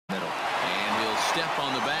step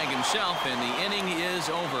on the bag himself, and the inning is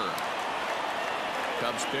over.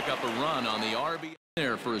 Cubs pick up a run on the RBI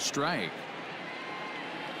there for a strike.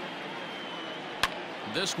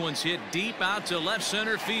 This one's hit deep out to left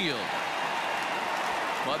center field.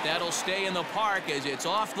 But that'll stay in the park as it's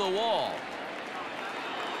off the wall.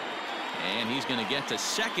 And he's going to get to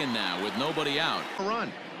second now with nobody out.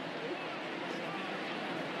 Run.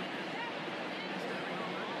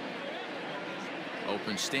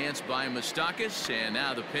 Open stance by Moustakas, and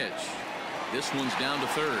now the pitch. This one's down to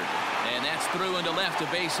third, and that's through into left, a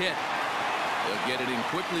base hit. They'll get it in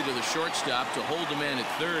quickly to the shortstop to hold the man at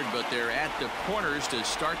third, but they're at the corners to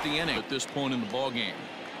start the inning at this point in the ball game.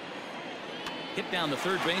 Hit down the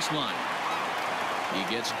third baseline. He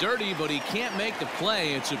gets dirty, but he can't make the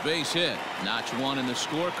play. It's a base hit. Notch one in the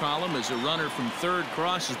score column as a runner from third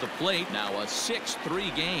crosses the plate. Now a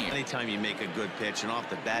 6-3 game. Anytime you make a good pitch, and off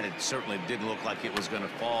the bat it certainly didn't look like it was going to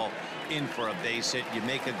fall in for a base hit. You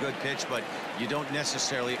make a good pitch, but you don't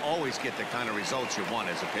necessarily always get the kind of results you want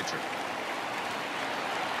as a pitcher.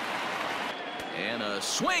 And a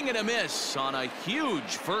swing and a miss on a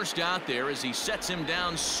huge first out there as he sets him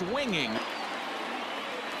down swinging.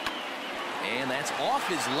 And that's off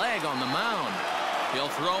his leg on the mound. He'll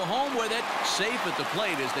throw home with it. Safe at the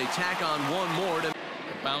plate as they tack on one more. The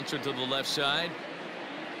bouncer to the left side.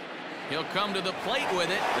 He'll come to the plate with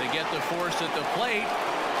it. They get the force at the plate.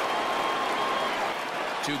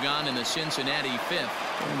 Two gone in the Cincinnati fifth.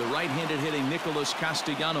 And the right-handed hitting Nicholas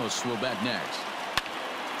Castellanos will bat next.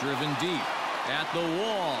 Driven deep at the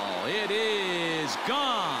wall. It is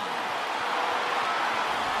gone.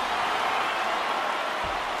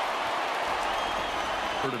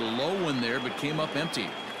 Heard a low one there, but came up empty.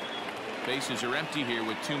 Bases are empty here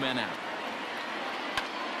with two men out.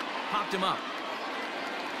 Popped him up.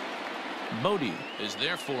 Bodie is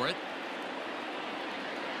there for it.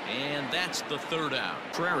 And that's the third out.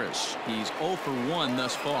 Contreras, he's 0 for 1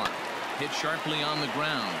 thus far. Hit sharply on the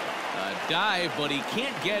ground. A dive, but he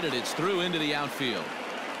can't get it. It's through into the outfield.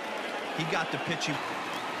 He got the pitch.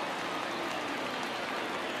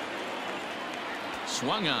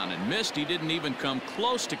 Swung on and missed. He didn't even come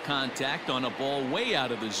close to contact on a ball way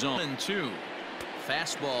out of the zone. 1-2.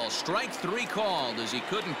 Fastball, strike 3 called as he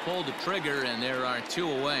couldn't pull the trigger, and there are 2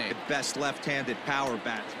 away. Best left-handed power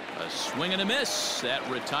bat. A swing and a miss. That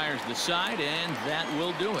retires the side, and that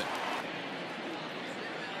will do it.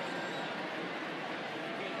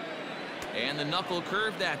 And the knuckle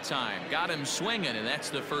curve that time. Got him swinging, and that's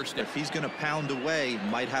the first. If he's going to pound away,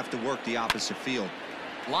 might have to work the opposite field.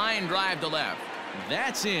 Line drive to left.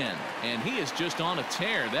 That's in, and he is just on a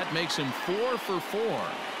tear. That makes him 4 for 4.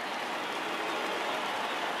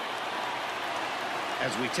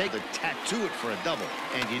 As we take the tattoo it for a double,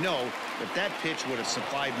 and you know, if that pitch would have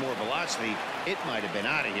supplied more velocity, it might have been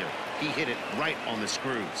out of here. He hit it right on the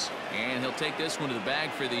screws. And he'll take this one to the bag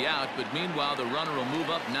for the out, but meanwhile the runner will move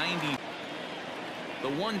up 90. The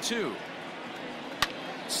 1-2.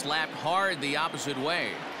 Slapped hard the opposite way,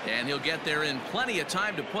 and he'll get there in plenty of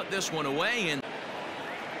time to put this one away. And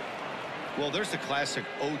well, there's the classic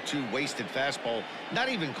 0-2 wasted fastball, not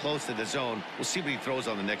even close to the zone. We'll see what he throws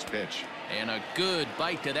on the next pitch. And a good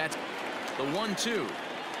bite to that. The 1-2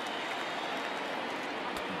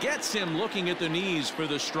 gets him looking at the knees for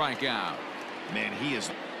the strikeout. Man, he is.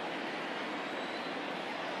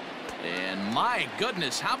 And my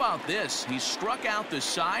goodness, how about this? He struck out the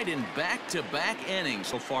side in back-to-back innings.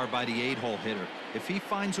 So far by the 8-hole hitter. If he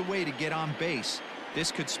finds a way to get on base,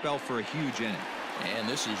 this could spell for a huge inning. And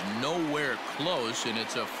this is nowhere close, and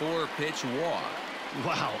it's a 4-pitch walk.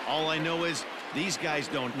 Wow, all I know is these guys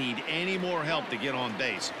don't need any more help to get on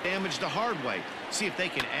base. Damage the hard way. See if they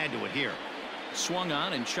can add to it here. Swung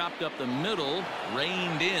on and chopped up the middle,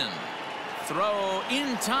 reined in. Throw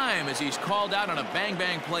in time as he's called out on a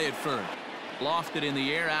bang-bang play at first. Lofted in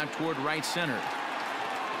the air out toward right center.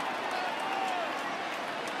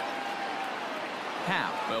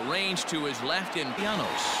 Happ, a range to his left, and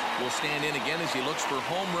Llanos will stand in again as he looks for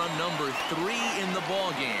home run number 3 in the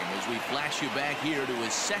ball game as we flash you back here to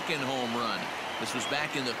his second home run. This was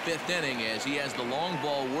back in the 5th inning as he has the long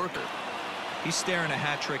ball worker. He's staring a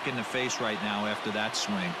hat trick in the face right now after that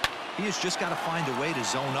swing. He has just got to find a way to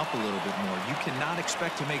zone up a little bit more. You cannot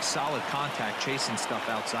expect to make solid contact chasing stuff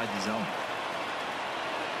outside the zone.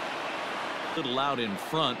 Little out in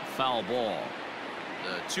front, foul ball.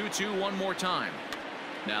 The 2-2 one more time.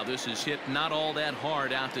 Now this is hit not all that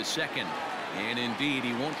hard out to second. And indeed,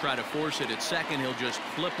 he won't try to force it at second. He'll just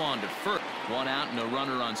flip on to first. 1 out and a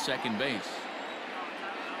runner on second base.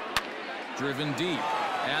 Driven deep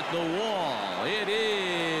at the wall. It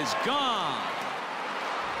is gone.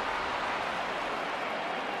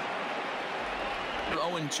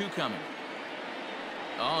 0-2 coming.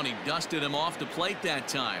 Oh, and he dusted him off the plate that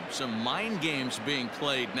time. Some mind games being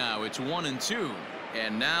played now. It's 1-2.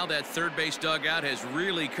 And now that third base dugout has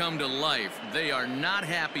really come to life. They are not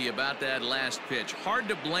happy about that last pitch. Hard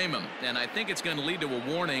to blame him. And I think it's going to lead to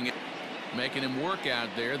a warning, making him work out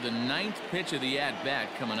there. The 9th pitch of the at-bat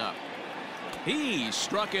coming up. He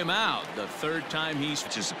struck him out the third time he's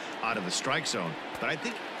just out of the strike zone. But I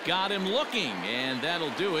think got him looking, and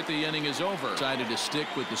that'll do it. The inning is over. Decided to stick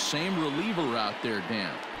with the same reliever out there,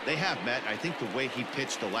 Dan. They have, Matt. I think the way he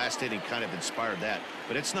pitched the last inning kind of inspired that.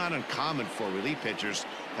 But it's not uncommon for relief pitchers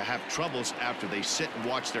to have troubles after they sit and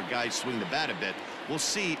watch their guys swing the bat a bit. We'll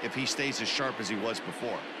see if he stays as sharp as he was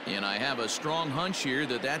before. And I have a strong hunch here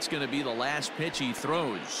that that's going to be the last pitch he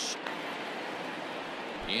throws.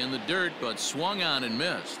 In the dirt, but swung on and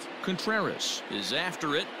missed. Contreras is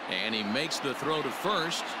after it, and he makes the throw to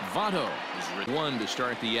first. Votto is one to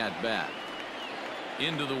start the at-bat.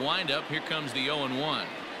 Into the windup, here comes the 0-1.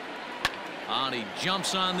 And he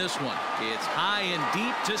jumps on this one. It's high and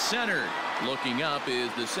deep to center. Looking up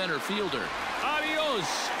is the center fielder.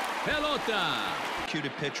 Adios, pelota.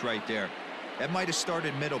 Executed pitch right there. That might have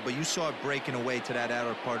started middle, but you saw it breaking away to that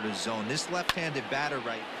outer part of the zone. This left-handed batter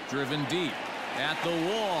right. Driven deep at the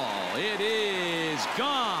wall. It is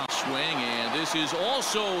gone. Swing, and this is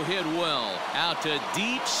also hit well out to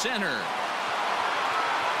deep center.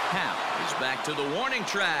 Happ is back to the warning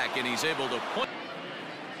track, and he's able to put.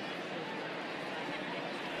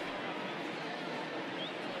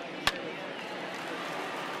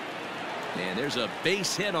 And there's a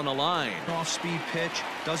base hit on the line. Off-speed pitch,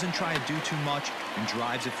 doesn't try and do too much, and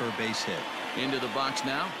drives it for a base hit. Into the box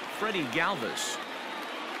now, Freddie Galvis.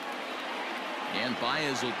 And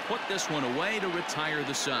Baez will put this one away to retire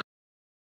the side.